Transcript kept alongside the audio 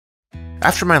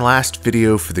After my last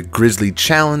video for the Grizzly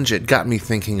Challenge, it got me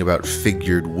thinking about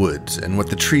figured woods and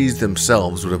what the trees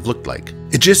themselves would have looked like.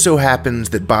 It just so happens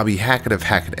that Bobby Hackett of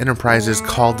Hackett Enterprises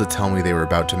called to tell me they were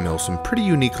about to mill some pretty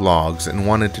unique logs and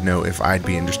wanted to know if I'd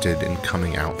be interested in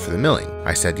coming out for the milling.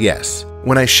 I said yes.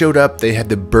 When I showed up, they had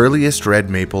the burliest red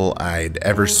maple I'd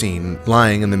ever seen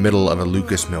lying in the middle of a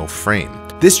Lucas mill frame.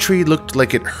 This tree looked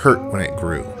like it hurt when it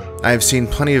grew. I have seen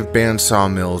plenty of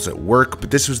bandsaw mills at work, but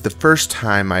this was the first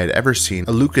time I had ever seen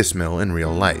a Lucas mill in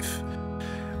real life.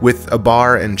 With a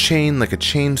bar and chain like a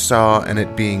chainsaw and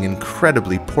it being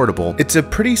incredibly portable, it's a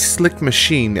pretty slick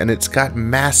machine and it's got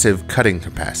massive cutting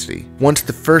capacity. Once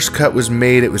the first cut was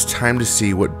made, it was time to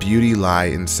see what beauty lie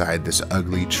inside this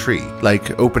ugly tree.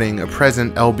 Like opening a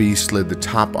present, LB slid the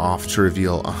top off to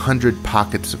reveal 100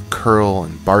 pockets of curl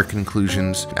and bark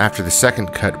inclusions. After the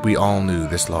second cut, we all knew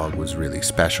this log was really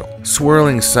special.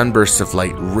 Swirling sunbursts of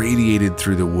light radiated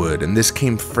through the wood, and this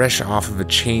came fresh off of a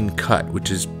chain cut,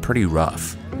 which is pretty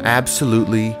rough.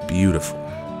 Absolutely beautiful.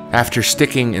 After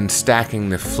sticking and stacking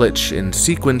the flitch in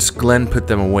sequence, Glenn put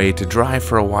them away to dry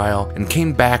for a while and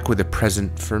came back with a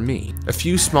present for me. A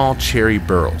few small cherry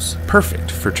burls, perfect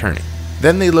for turning.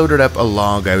 Then they loaded up a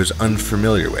log I was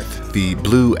unfamiliar with, the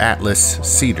Blue Atlas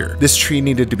cedar. This tree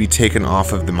needed to be taken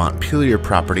off of the Montpelier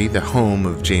property, the home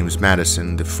of James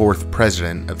Madison, the 4th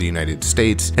President of the United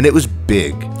States, and it was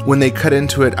big. When they cut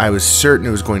into it, I was certain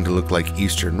it was going to look like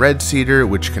Eastern red cedar,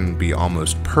 which can be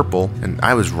almost purple, and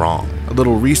I was wrong. A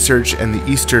little research, and the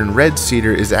Eastern red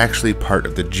cedar is actually part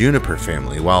of the juniper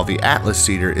family, while the Atlas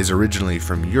cedar is originally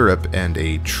from Europe and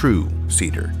a true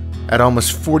cedar. At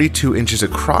almost 42 inches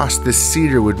across, this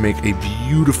cedar would make a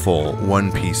beautiful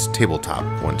one-piece tabletop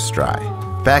once dry.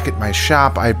 Back at my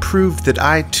shop, I proved that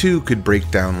I too could break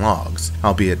down logs,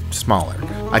 albeit smaller.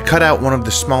 I cut out one of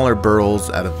the smaller burls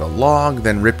out of the log,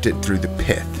 then ripped it through the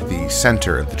pith, the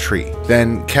center of the tree.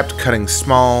 Then kept cutting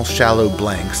small, shallow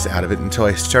blanks out of it until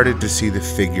I started to see the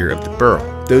figure of the burl.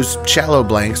 Those shallow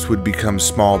blanks would become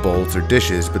small bowls or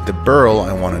dishes, but the burl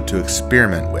I wanted to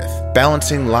experiment with,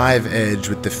 balancing live edge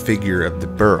with the figure of the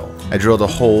burl. I drilled a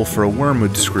hole for a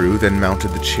wormwood screw, then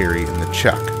mounted the cherry in the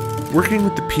chuck. Working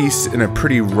with the piece in a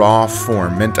pretty raw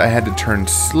form meant I had to turn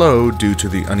slow due to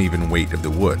the uneven weight of the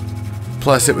wood.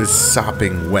 Plus it was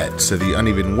sopping wet, so the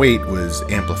uneven weight was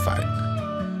amplified.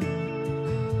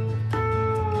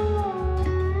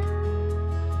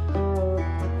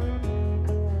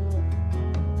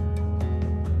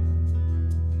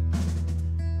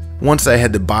 Once I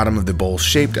had the bottom of the bowl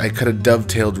shaped, I cut a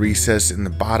dovetailed recess in the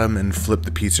bottom and flipped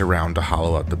the piece around to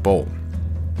hollow out the bowl.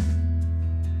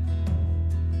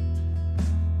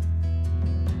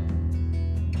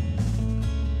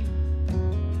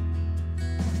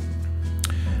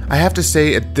 I have to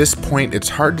say, at this point, it's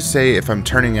hard to say if I'm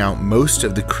turning out most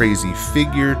of the crazy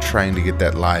figure trying to get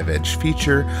that live edge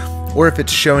feature, or if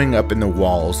it's showing up in the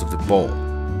walls of the bowl.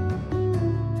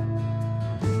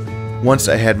 Once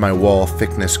I had my wall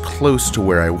thickness close to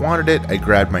where I wanted it, I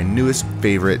grabbed my newest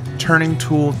favorite turning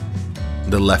tool,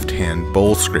 the left-hand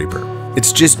bowl scraper.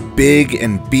 It's just big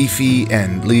and beefy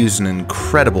and leaves an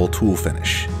incredible tool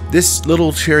finish. This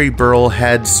little cherry burl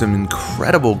had some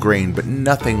incredible grain, but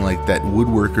nothing like that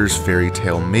woodworker's fairy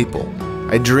tale maple.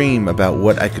 I dream about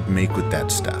what I could make with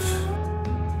that stuff.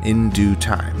 In due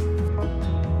time.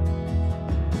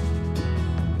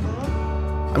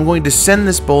 I'm going to send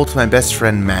this bowl to my best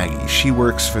friend Maggie. She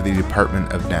works for the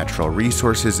Department of Natural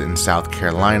Resources in South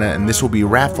Carolina, and this will be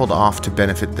raffled off to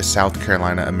benefit the South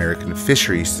Carolina American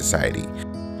Fisheries Society.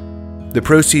 The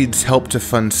proceeds help to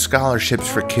fund scholarships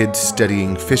for kids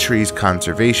studying fisheries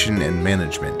conservation and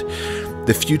management,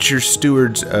 the future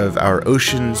stewards of our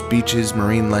oceans, beaches,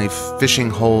 marine life, fishing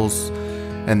holes,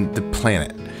 and the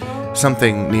planet,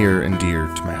 something near and dear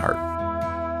to my heart.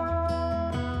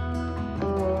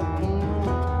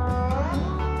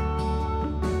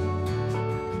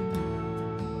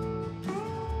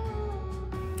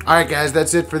 Alright guys,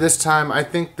 that's it for this time. I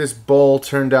think this bowl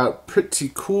turned out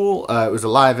pretty cool. It was a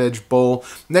live edge bowl.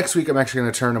 Next week I'm actually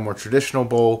going to turn a more traditional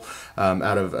bowl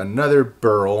out of another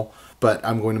burl, but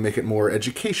I'm going to make it more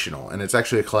educational. And it's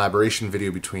actually a collaboration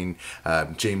video between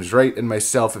James Wright and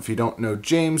myself. If you don't know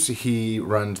James, he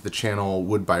runs the channel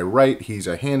Wood by Wright. He's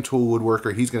a hand tool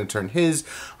woodworker. He's going to turn his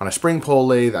on a spring pole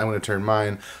lathe. I'm going to turn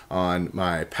mine on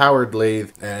my powered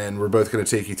lathe. And we're both going to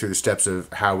take you through the steps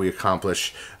of how we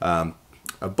accomplish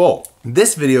a bowl.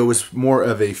 This video was more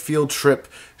of a field trip,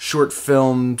 short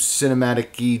film,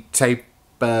 cinematic-y type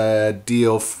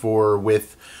deal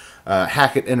with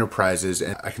Hackett Enterprises,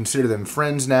 and I consider them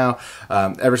friends now.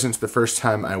 Ever since the first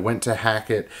time I went to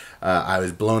Hackett, I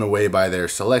was blown away by their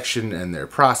selection and their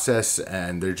process,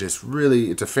 and they're just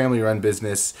really, it's a family-run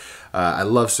business. I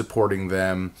love supporting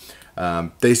them.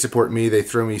 They support me. They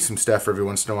throw me some stuff every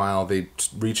once in a while. They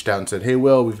reached out and said, hey,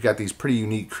 Will, we've got these pretty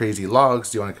unique, crazy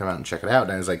logs. Do you want to come out and check it out?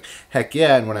 And I was like, heck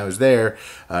yeah. And when I was there,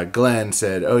 Glenn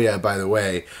said, oh yeah, by the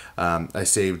way, I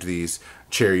saved these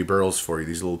cherry burls for you,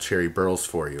 these little cherry burls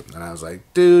for you. And I was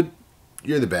like, dude,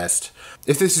 you're the best.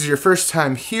 If this is your first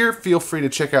time here, feel free to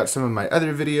check out some of my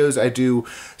other videos. I do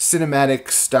cinematic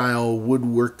style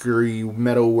woodworkery,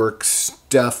 metalwork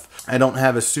stuff. I don't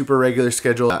have a super regular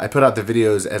schedule. I put out the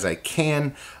videos as I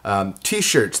can.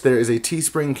 T-shirts. There is a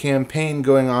Teespring campaign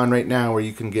going on right now where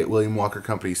you can get William Walker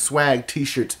Company swag,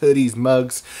 t-shirts, hoodies,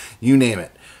 mugs, you name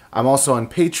it. I'm also on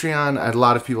Patreon. A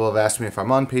lot of people have asked me if I'm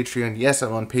on Patreon. Yes,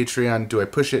 I'm on Patreon. Do I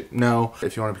push it? No.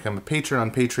 If you want to become a patron on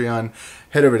Patreon,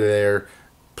 head over to there.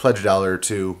 Pledge $1 or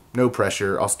 $2. No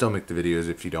pressure. I'll still make the videos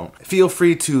if you don't. Feel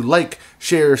free to like,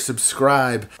 share,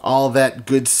 subscribe, all that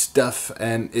good stuff.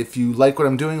 And if you like what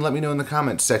I'm doing, let me know in the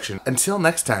comments section. Until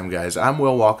next time, guys, I'm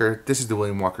Will Walker. This is the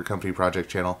William Walker Company Project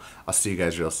channel. I'll see you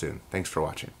guys real soon. Thanks for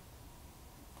watching.